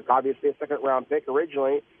Frank Clark, obviously a second-round pick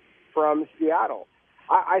originally from Seattle.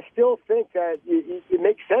 I still think that it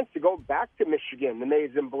makes sense to go back to Michigan, the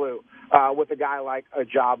maize and blue, with a guy like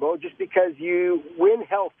Ojabo, just because you win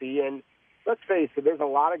healthy. And let's face it, there's a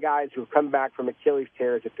lot of guys who have come back from Achilles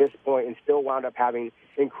tears at this point and still wound up having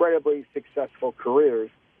incredibly successful careers.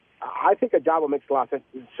 I think Ojabo makes a lot of sense,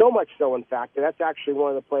 so much so, in fact, that that's actually one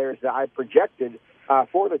of the players that I projected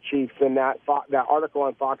for the Chiefs in that article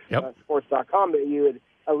on FoxSports.com that you had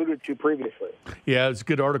alluded to previously. Yeah, it's a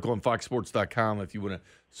good article on FoxSports.com. If you want to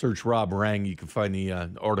search Rob Rang, you can find the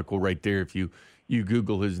article right there if you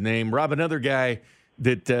Google his name. Rob, another guy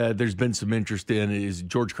that there's been some interest in is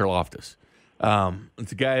George Karlaftis.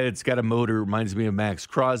 It's a guy that's got a motor, reminds me of Max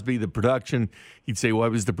Crosby. The production, he'd say, why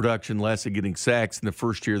was the production less of getting sacks in the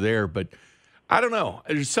first year there? But I don't know.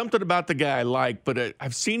 There's something about the guy I like, but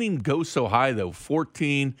I've seen him go so high, though,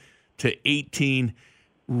 14 to 18.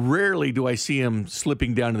 Rarely do I see him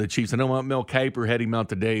slipping down to the Chiefs. I know Mel Kiper had him out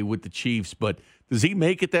today with the Chiefs, but does he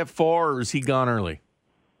make it that far, or is he gone early?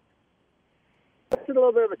 It's a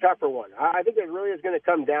little bit of a tougher one. I think it really is going to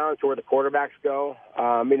come down to where the quarterbacks go.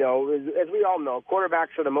 As we all know,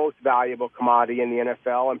 quarterbacks are the most valuable commodity in the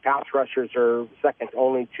NFL, and pass rushers are second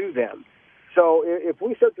only to them. So if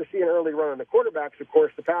we start to see an early run on the quarterbacks, of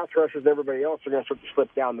course, the pass rushers and everybody else are going to start to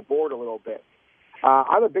slip down the board a little bit.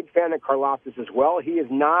 I'm a big fan of Karlaftis as well. He is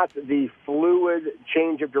not the fluid,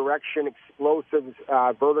 change of direction, explosive,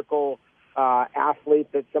 vertical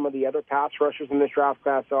athlete that some of the other pass rushers in this draft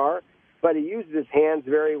class are. But he uses his hands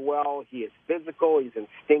very well. He is physical. He's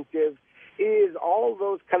instinctive. He is all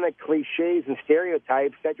those kind of cliches and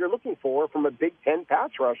stereotypes that you're looking for from a Big Ten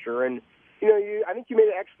pass rusher. And, I think you made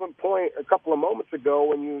an excellent point a couple of moments ago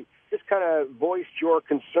when you just kind of voiced your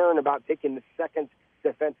concern about taking the second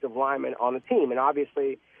defensive lineman on the team. And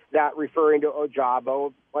obviously that referring to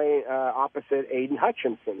Ojabo playing opposite Aiden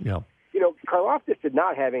Hutchinson. Yeah. Karlaftis did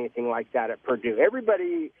not have anything like that at Purdue.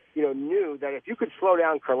 Everybody, knew that if you could slow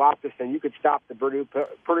down Karlaftis, then you could stop the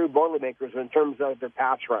Purdue Boilermakers in terms of their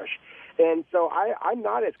pass rush. And so I'm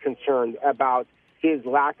not as concerned about his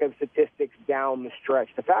lack of statistics down the stretch.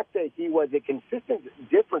 The fact that he was a consistent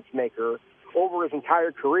difference maker over his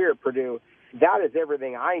entire career at Purdue, that is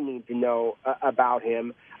everything I need to know about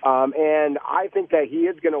him. And I think that he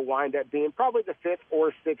is going to wind up being probably the fifth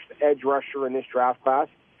or sixth edge rusher in this draft class.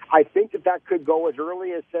 I think that could go as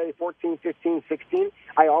early as, say, 14, 15, 16.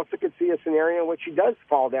 I also could see a scenario in which he does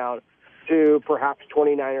fall down to perhaps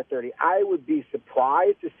 29 or 30. I would be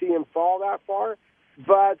surprised to see him fall that far,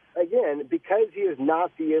 But, again, because he is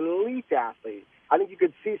not the elite athlete, I think you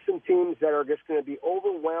could see some teams that are just going to be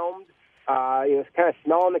overwhelmed, kind of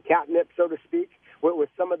smelling the catnip, so to speak, with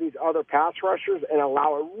some of these other pass rushers and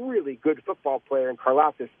allow a really good football player in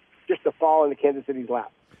Karlaftis just to fall into Kansas City's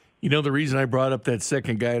lap. You know, the reason I brought up that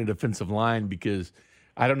second guy at defensive line, because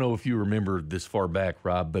I don't know if you remember this far back,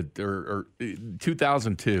 Rob, but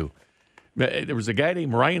 2002, there was a guy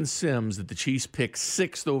named Ryan Sims that the Chiefs picked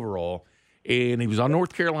 6th overall, and he was on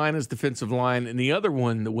North Carolina's defensive line. And the other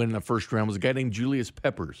one that went in the first round was a guy named Julius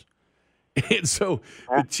Peppers. And so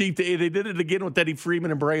the Chiefs, they did it again with Eddie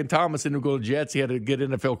Freeman and Brian Thomas in the Golden Jets. He had a good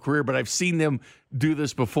NFL career, but I've seen them do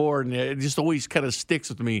this before, and it just always kind of sticks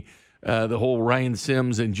with me, the whole Ryan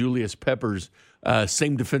Sims and Julius Peppers,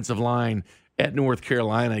 same defensive line at North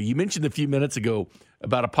Carolina. You mentioned a few minutes ago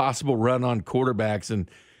about a possible run on quarterbacks, and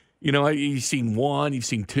you know, you've seen 1, you've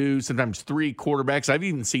seen 2, sometimes 3 quarterbacks. I've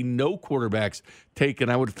even seen no quarterbacks taken.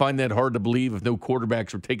 I would find that hard to believe if no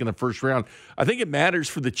quarterbacks were taken the first round. I think it matters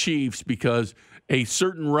for the Chiefs because a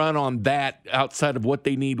certain run on that outside of what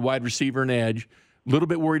they need, wide receiver and edge, a little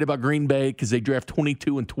bit worried about Green Bay because they draft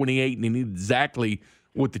 22 and 28, and they need exactly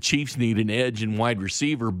what the Chiefs need, an edge and wide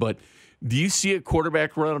receiver. But do you see a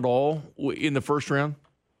quarterback run at all in the first round?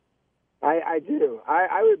 I do.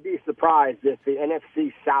 I would be surprised if the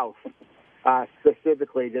NFC South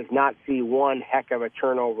specifically does not see one heck of a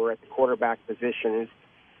turnover at the quarterback position.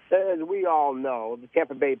 As we all know, the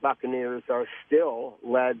Tampa Bay Buccaneers are still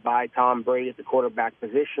led by Tom Brady at the quarterback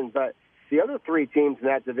position, but the other 3 teams in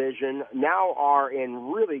that division now are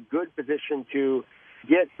in really good position to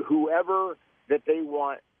get whoever that they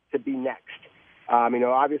want to be next.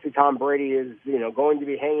 Obviously Tom Brady is, going to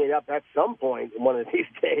be hanging up at some point one of these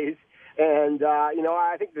days. And,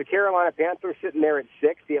 I think the Carolina Panthers sitting there at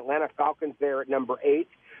 6, the Atlanta Falcons there at number 8,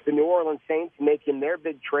 the New Orleans Saints making their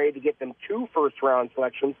big trade to get them 2 first-round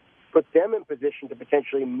selections, put them in position to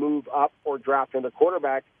potentially move up or draft another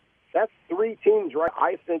quarterback. That's 3 teams, right,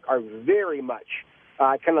 I think are very much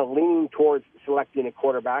kind of leaning towards selecting a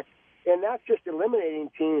quarterback. And that's just eliminating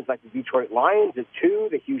teams like the Detroit Lions at 2,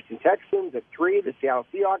 the Houston Texans at 3, the Seattle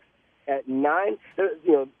Seahawks at 9.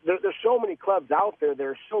 There's so many clubs out there that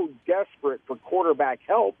are so desperate for quarterback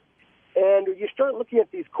help. And you start looking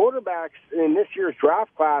at these quarterbacks in this year's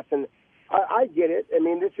draft class, and I get it. I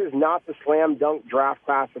mean, this is not the slam dunk draft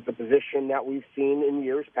class at the position that we've seen in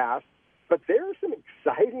years past. But there are some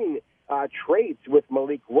exciting traits with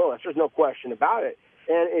Malik Willis. There's no question about it.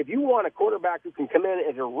 And if you want a quarterback who can come in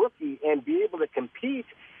as a rookie and be able to compete,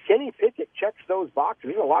 Kenny Pickett checks those boxes.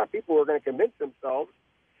 There's a lot of people who are going to convince themselves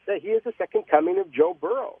that he is the second coming of Joe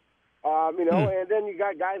Burrow. And then you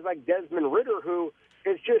got guys like Desmond Ridder, who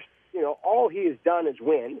is just, all he has done is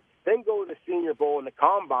win, then go to the Senior Bowl and the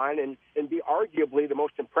Combine and be arguably the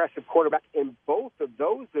most impressive quarterback in both of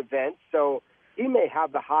those events. So he may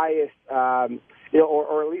have the highest,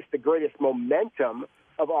 or at least the greatest momentum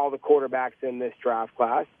of all the quarterbacks in this draft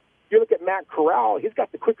class. You look at Matt Corral, he's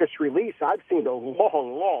got the quickest release I've seen in a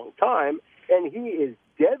long, long time, and he is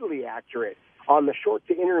deadly accurate on the short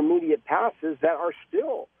to intermediate passes that are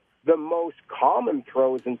still the most common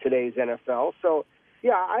throws in today's NFL. So,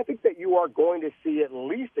 yeah, I think that you are going to see at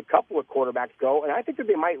least a couple of quarterbacks go, and I think that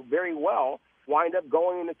they might very well wind up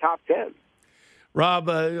going in the top 10. Rob,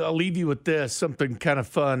 I'll leave you with this, something kind of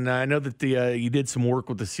fun. I know that you did some work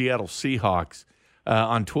with the Seattle Seahawks.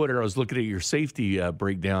 On Twitter, I was looking at your safety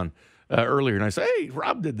breakdown earlier, and I said, hey,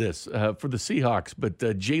 Rob did this for the Seahawks. But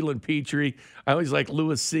Jalen Petrie, I always like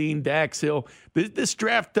Lewis Seen, Dax Hill. This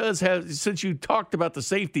draft does have, since you talked about the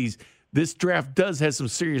safeties, this draft does have some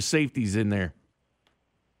serious safeties in there.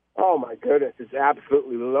 Oh, my goodness. It's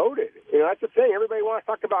absolutely loaded. That's the thing. Everybody wants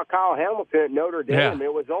to talk about Kyle Hamilton at Notre Dame. Yeah.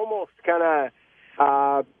 It was almost kind of,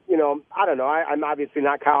 I don't know. I'm obviously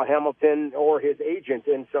not Kyle Hamilton or his agent,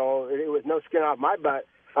 and so it was no skin off my butt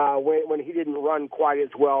when he didn't run quite as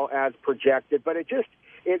well as projected. But it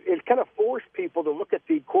kind of forced people to look at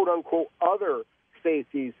the quote-unquote other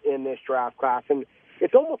safeties in this draft class. And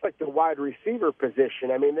it's almost like the wide receiver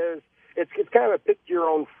position. I mean, it's kind of a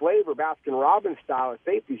pick-your-own flavor, Baskin-Robbins style of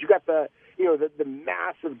safeties. You got the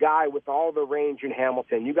massive guy with all the range in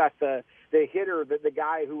Hamilton. You got the hitter, the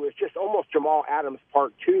guy who is just almost Jamal Adams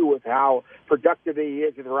Part 2 with how productive he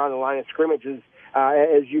is around the line of scrimmages,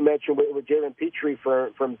 as you mentioned with Jalen Petrie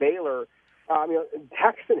from Baylor.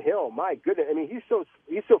 Daxton Hill, my goodness. I mean,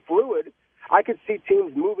 he's so fluid. I could see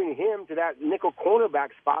teams moving him to that nickel cornerback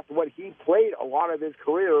spot, what he played a lot of his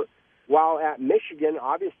career while at Michigan.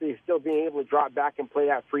 Obviously, still being able to drop back and play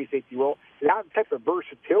that free safety role. That type of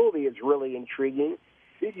versatility is really intriguing.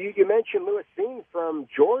 You mentioned Lewis Seen from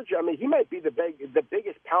Georgia. I mean, he might be the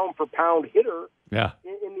biggest pound-for-pound hitter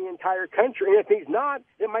in the entire country. And if he's not,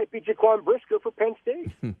 it might be Jaquan Brisker for Penn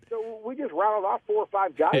State. So we just rattled off 4 or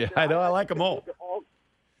 5 guys. Yeah, I know. I like them all.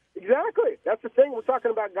 Exactly. That's the thing. We're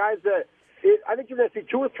talking about guys that I think you're going to see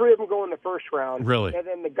 2 or 3 of them go in the first round. Really? And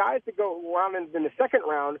then the guys that go around in the second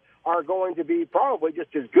round are going to be probably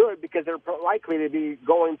just as good because they're likely to be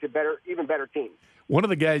going to even better teams. One of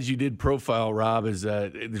the guys you did profile, Rob, is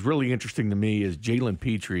really interesting to me is Jalen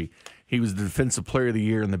Petrie. He was the Defensive Player of the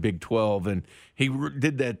Year in the Big 12, and he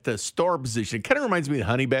did that star position. It kind of reminds me of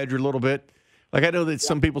Honey Badger a little bit. Like I know that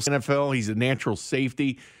some people say NFL, he's a natural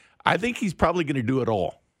safety. I think he's probably going to do it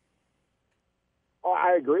all. Oh,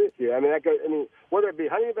 I agree with you. I mean, whether it be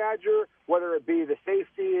Honey Badger, whether it be the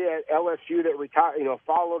safety at LSU that retired,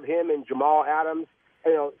 followed him, and Jamal Adams,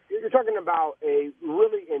 you're talking about a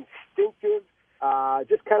really instinctive,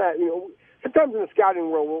 just kind of, sometimes in the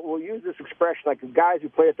scouting world, we'll use this expression like guys who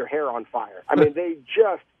play with their hair on fire. I mean, they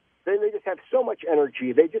just have so much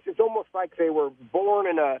energy. It's almost like they were born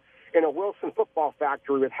in a Wilson football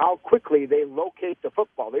factory with how quickly they locate the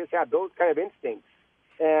football. They just have those kind of instincts.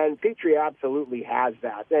 And Petrie absolutely has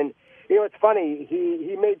that. And, it's funny.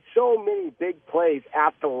 He made so many big plays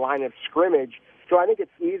at the line of scrimmage, so I think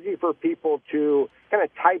it's easy for people to kind of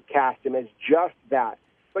typecast him as just that.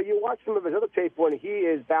 But you watch some of his other tape when he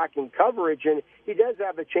is back in coverage, and he does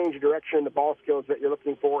have the change of direction and the ball skills that you're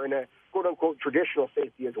looking for in a quote-unquote traditional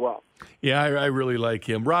safety as well. Yeah, I really like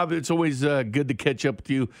him. Rob, it's always good to catch up with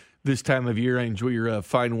you this time of year. I enjoy your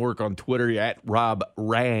fine work on Twitter at Rob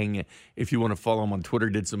Rang. If you want to follow him on Twitter,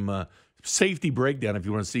 did some safety breakdown. If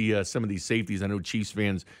you want to see some of these safeties, I know Chiefs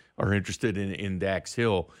fans are interested in Dax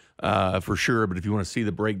Hill for sure. But if you want to see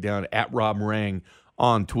the breakdown, at Rob Rang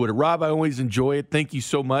on Twitter. Rob, I always enjoy it. Thank you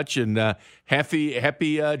so much, and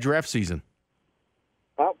happy draft season.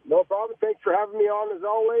 No problem. Thanks for having me on as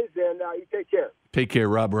always, and you take care. Take care,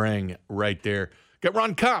 Rob Rang, right there. Got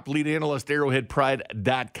Ron Kopp, lead analyst,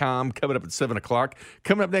 arrowheadpride.com, coming up at 7 o'clock.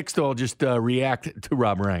 Coming up next, I'll just react to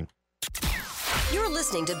Rob Rang. You're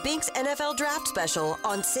listening to Bink's NFL Draft Special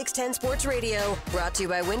on 610 Sports Radio, brought to you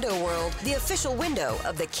by Window World, the official window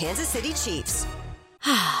of the Kansas City Chiefs.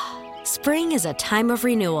 Spring is a time of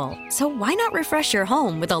renewal, so why not refresh your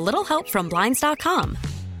home with a little help from Blinds.com?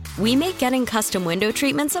 We make getting custom window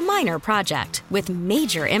treatments a minor project with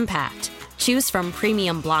major impact. Choose from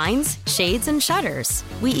premium blinds, shades, and shutters.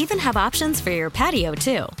 We even have options for your patio,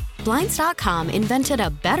 too. Blinds.com invented a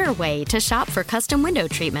better way to shop for custom window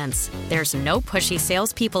treatments. There's no pushy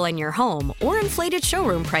salespeople in your home or inflated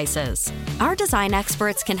showroom prices. Our design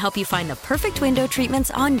experts can help you find the perfect window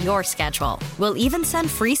treatments on your schedule. We'll even send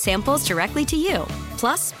free samples directly to you.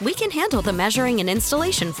 Plus, we can handle the measuring and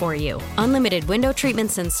installation for you. Unlimited window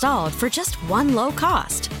treatments installed for just one low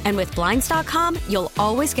cost. And with Blinds.com, you'll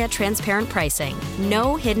always get transparent pricing.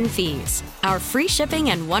 No hidden fees. Our free shipping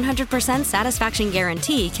and 100% satisfaction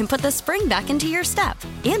guarantee can put the spring back into your step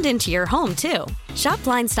and into your home, too. Shop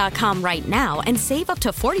Blinds.com right now and save up to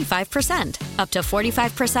 45%. Up to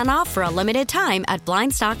 45% off for a limited time at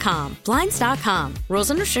Blinds.com. Blinds.com. Rules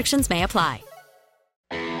and restrictions may apply.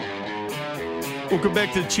 Welcome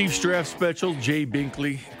back to the Chiefs Draft Special. Jay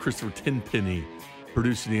Binkley, Christopher Tenpenny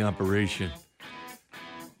producing the operation.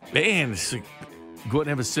 Man, go ahead and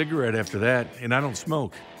have a cigarette after that, and I don't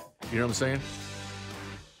smoke. You know what I'm saying?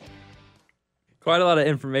 Quite a lot of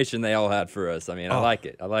information they all had for us. I mean, I like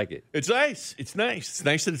it. It's nice. It's nice. It's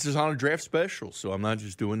nice that it's on a draft special. So I'm not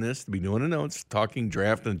just doing this to be doing the notes, talking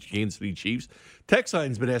draft and Kansas City Chiefs. Text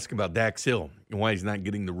line's been asking about Dax Hill and why he's not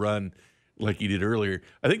getting the run like he did earlier.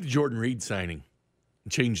 I think the Jordan Reed signing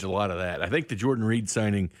changed a lot of that. I think the Jordan Reed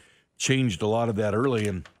signing changed a lot of that early.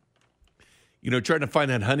 And, trying to find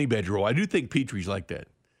that honey badger role, I do think Petrie's like that.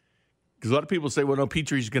 Because a lot of people say, well, no,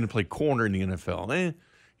 Petrie's going to play corner in the NFL.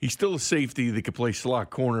 He's still a safety that could play slot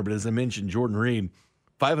corner. But as I mentioned, Jordan Reed,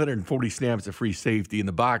 540 snaps at free safety. In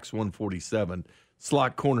the box, 147.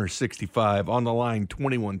 Slot corner, 65. On the line,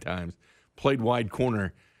 21 times. Played wide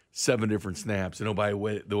corner, 7 different snaps. And by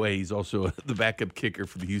the way, he's also the backup kicker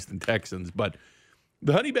for the Houston Texans. But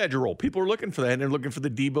the honey badger role, people are looking for that, and they're looking for the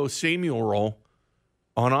Deebo Samuel role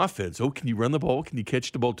on offense. Oh, can you run the ball? Can you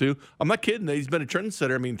catch the ball too? I'm not kidding. He's been a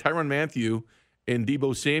trendsetter. I mean, Tyrann Mathieu and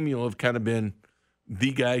Deebo Samuel have kind of been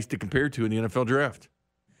the guys to compare to in the NFL draft.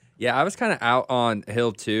 Yeah, I was kind of out on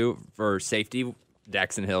Hill too for safety.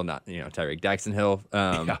 Daxton Hill, not Tyreek. Daxton Hill.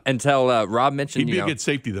 Until Rob mentioned, he'd be a good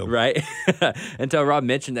safety though, right? Until Rob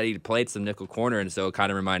mentioned that he played some nickel corner, and so it kind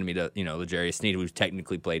of reminded me to L'Jarius Sneed, who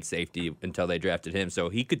technically played safety until they drafted him. So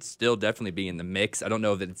he could still definitely be in the mix. I don't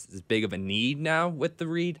know that it's as big of a need now with the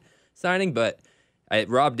Reed signing, but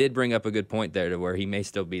Rob did bring up a good point there to where he may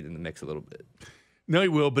still be in the mix a little bit. No, he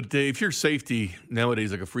will. But if you're safety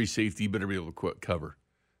nowadays, like a free safety, you better be able to cover.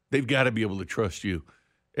 They've got to be able to trust you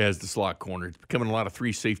as the slot corner. It's becoming a lot of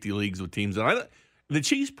three safety leagues with teams. And the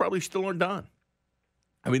Chiefs probably still aren't done.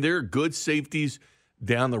 I mean, there are good safeties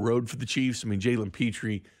down the road for the Chiefs. I mean, Jalen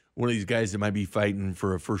Petrie, one of these guys that might be fighting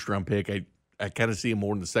for a first-round pick. I kind of see him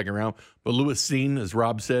more in the second round. But Lewis Seen, as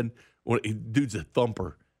Rob said, dude's a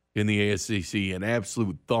thumper in the ASCC, an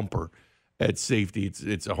absolute thumper at safety.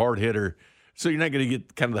 It's a hard hitter. So you're not going to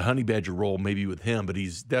get kind of the honey badger role maybe with him, but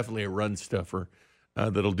he's definitely a run stuffer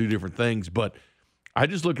that'll do different things. But I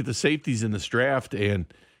just look at the safeties in this draft, and,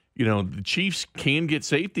 you know, the Chiefs can get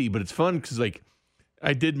safety, but it's fun because, like,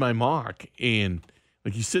 I did my mock, and,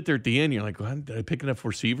 like, you sit there at the end, you're like, well, did I pick enough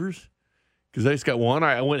receivers? Because I just got one.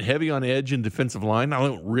 I went heavy on edge and defensive line. I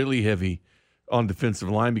went really heavy on defensive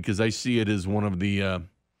line because I see it as one of the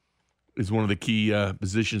key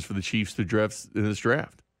positions for the Chiefs to draft in this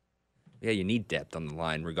draft. Yeah, you need depth on the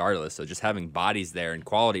line regardless. So just having bodies there and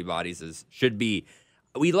quality bodies should be.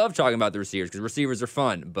 We love talking about the receivers because receivers are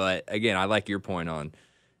fun. But again, I like your point on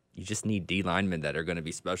you just need D linemen that are going to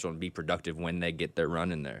be special and be productive when they get their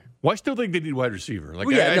run in there. Well, I still think they need wide receiver. Like,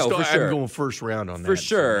 for sure. I'm going first round on that. For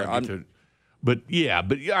sure. But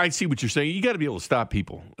I see what you're saying. You got to be able to stop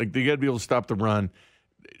people. Like, they got to be able to stop the run.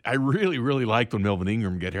 I really, really liked when Melvin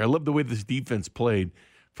Ingram got here. I love the way this defense played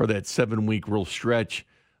for that 7-week real stretch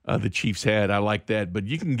the Chiefs had. I like that. But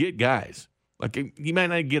you can get guys. Like, you might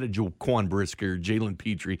not get a Jaquan Brisker, Jalen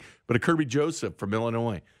Petrie, but a Kirby Joseph from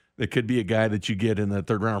Illinois. That could be a guy that you get in the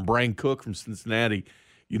third round. Brian Cook from Cincinnati,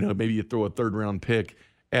 you know, maybe you throw a third-round pick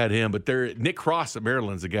at him. But Nick Cross at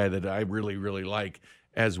Maryland's a guy that I really, really like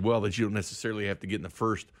as well, that you don't necessarily have to get in the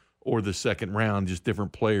first or the second round, just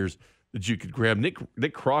different players that you could grab.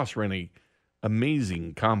 Nick Cross ran an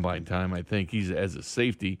amazing combine time, I think. He's as a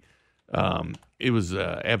safety. It was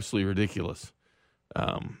absolutely ridiculous.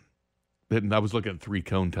 And I was looking at 3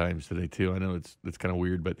 cone times today, too. I know it's kind of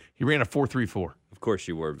weird, but he ran a 4.34. Of course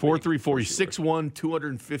you were. 4.34. He's 6'1",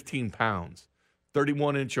 215 pounds,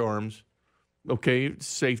 31-inch arms. Okay,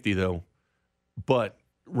 safety, though. But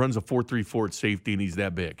runs a 4.34 at safety, and he's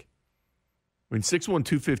that big. I mean, 6'1",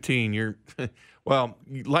 215, you're – well,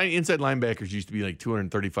 inside linebackers used to be like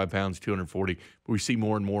 235 pounds, 240. But we see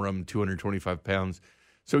more and more of them, 225 pounds.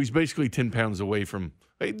 So he's basically 10 pounds away from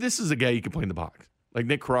 – this is a guy you can play in the box. Like,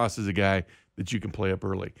 Nick Cross is a guy that you can play up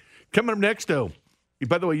early. Coming up next, though,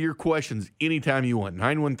 by the way, your questions anytime you want.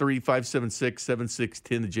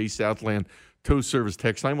 913-576-7610, the J Southland Tow Service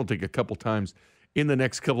text line. We'll take a couple times in the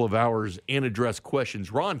next couple of hours and address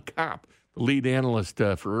questions. Ron Kopp, the lead analyst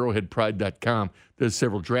for ArrowheadPride.com, does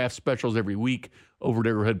several draft specials every week over at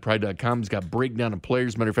ArrowheadPride.com. He's got breakdown of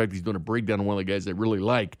players. Matter of fact, he's doing a breakdown of one of the guys I really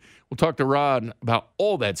like. We'll talk to Ron about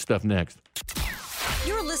all that stuff next.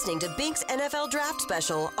 You're listening to Bink's NFL Draft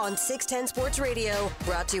Special on 610 Sports Radio,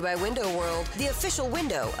 brought to you by Window World, the official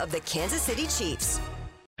window of the Kansas City Chiefs.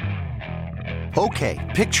 Okay,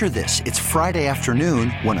 picture this. It's Friday afternoon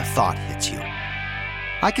when a thought hits you.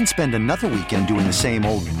 I can spend another weekend doing the same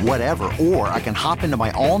old whatever, or I can hop into my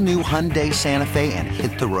all-new Hyundai Santa Fe and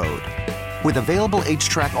hit the road. With available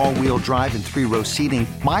H-Track all-wheel drive and 3-row seating,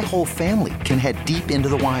 my whole family can head deep into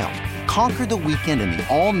the wild. Conquer the weekend in the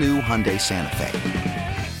all-new Hyundai Santa Fe.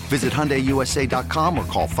 Visit HyundaiUSA.com or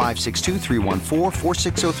call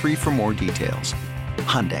 562-314-4603 for more details.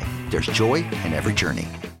 Hyundai, there's joy in every journey.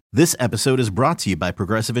 This episode is brought to you by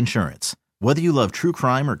Progressive Insurance. Whether you love true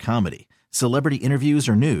crime or comedy, celebrity interviews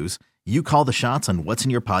or news, you call the shots on what's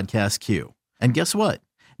in your podcast queue. And guess what?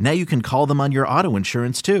 Now you can call them on your auto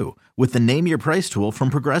insurance too with the Name Your Price tool from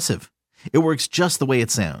Progressive. It works just the way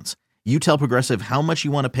it sounds. You tell Progressive how much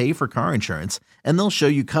you want to pay for car insurance, and they'll show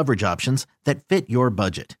you coverage options that fit your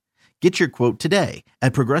budget. Get your quote today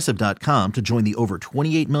at Progressive.com to join the over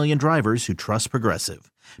 28 million drivers who trust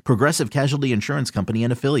Progressive. Progressive Casualty Insurance Company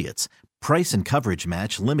and Affiliates. Price and coverage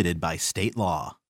match limited by state law.